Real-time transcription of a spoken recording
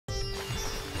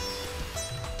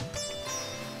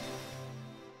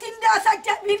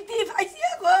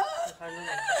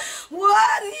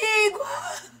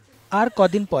আর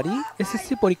কদিন পরই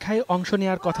এসএসসি পরীক্ষায় অংশ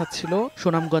নেওয়ার কথা ছিল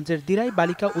সুনামগঞ্জের দিরাই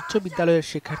বালিকা উচ্চ বিদ্যালয়ের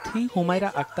শিক্ষার্থী হুমায়রা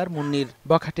আক্তার মুন্নির।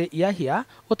 বখাটে ইয়াহিয়া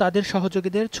ও তাদের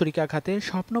সহযোগীদের ছুরিকাঘাতে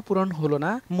স্বপ্ন পূরণ হলো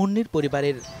না মুন্নির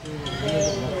পরিবারের।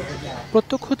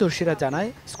 প্রত্যক্ষদর্শীরা জানায়,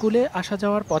 স্কুলে আসা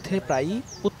যাওয়ার পথে প্রায়ই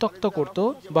উত্ত্যক্ত করত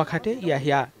বখাটে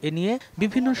ইয়াহিয়া। এ নিয়ে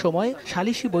বিভিন্ন সময়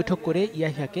সালিশি বৈঠক করে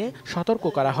ইয়াহিয়াকে সতর্ক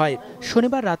করা হয়।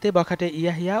 শনিবার রাতে বখাটে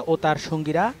ইয়াহিয়া ও তার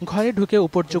সঙ্গীরা ঘরে ঢুকে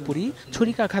উপর্যুপুরি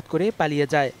ছুরিকাঘাত করে পালিয়ে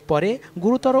যায়। পরে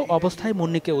গুরুতর অবস্থায়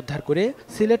মুন্নিকে উদ্ধার করে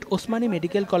সিলেট ওসমানী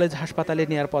মেডিকেল কলেজ হাসপাতালে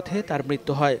নেয়ার পথে তার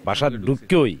মৃত্যু হয়। বাসার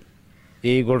ঢুকেই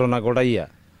এই ঘটনা ঘটাইয়া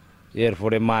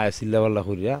এরপরে মা চিল্লাপাল্লা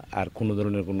করিয়া আর কোনো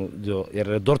ধরনের কোনো এর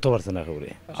ধরতে পারছে না। খবরে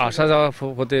আসা যাওয়া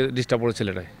পথে ডিস্টার্ব করে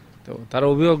ছেলেটাই, তো তার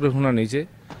অভিযোগ গ্রহণ নিয়েছে,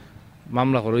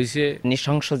 মামলা করেছে।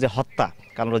 নৃশংস যে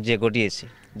হত্যাকাণ্ড যে ঘটিয়েছে,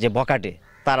 যে বখাটে,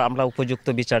 তার আমরা উপযুক্ত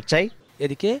বিচার চাই।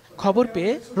 এদিকে খবর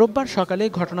পেয়ে রোববার সকালে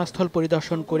ঘটনাস্থল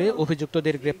পরিদর্শন করে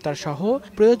অভিযুক্তদের গ্রেপ্তার সহ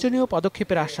প্রয়োজনীয়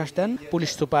পদক্ষেপের আশ্বাস দেন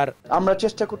পুলিশ সুপার। আমরা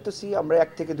চেষ্টা করতেছি, আমরা 1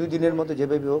 থেকে 2 দিনের মধ্যে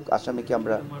যেভাবে হোক আসামিকে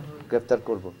আমরা গ্রেপ্তার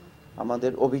করব।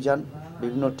 আমাদের অভিযান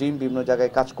বিভিন্ন টিম বিভিন্ন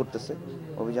জায়গায় কাজ করতেছে,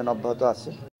 অভিযান অব্যাহত আছে।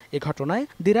 এ ঘটনায়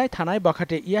দিরাই থানায়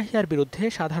বখাটে ইয়াহিয়ার বিরুদ্ধে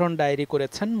সাধারণ ডায়েরি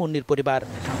করেছেন মুন্নির পরিবার।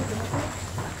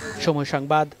 সময়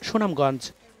সংবাদ, সুনামগঞ্জ।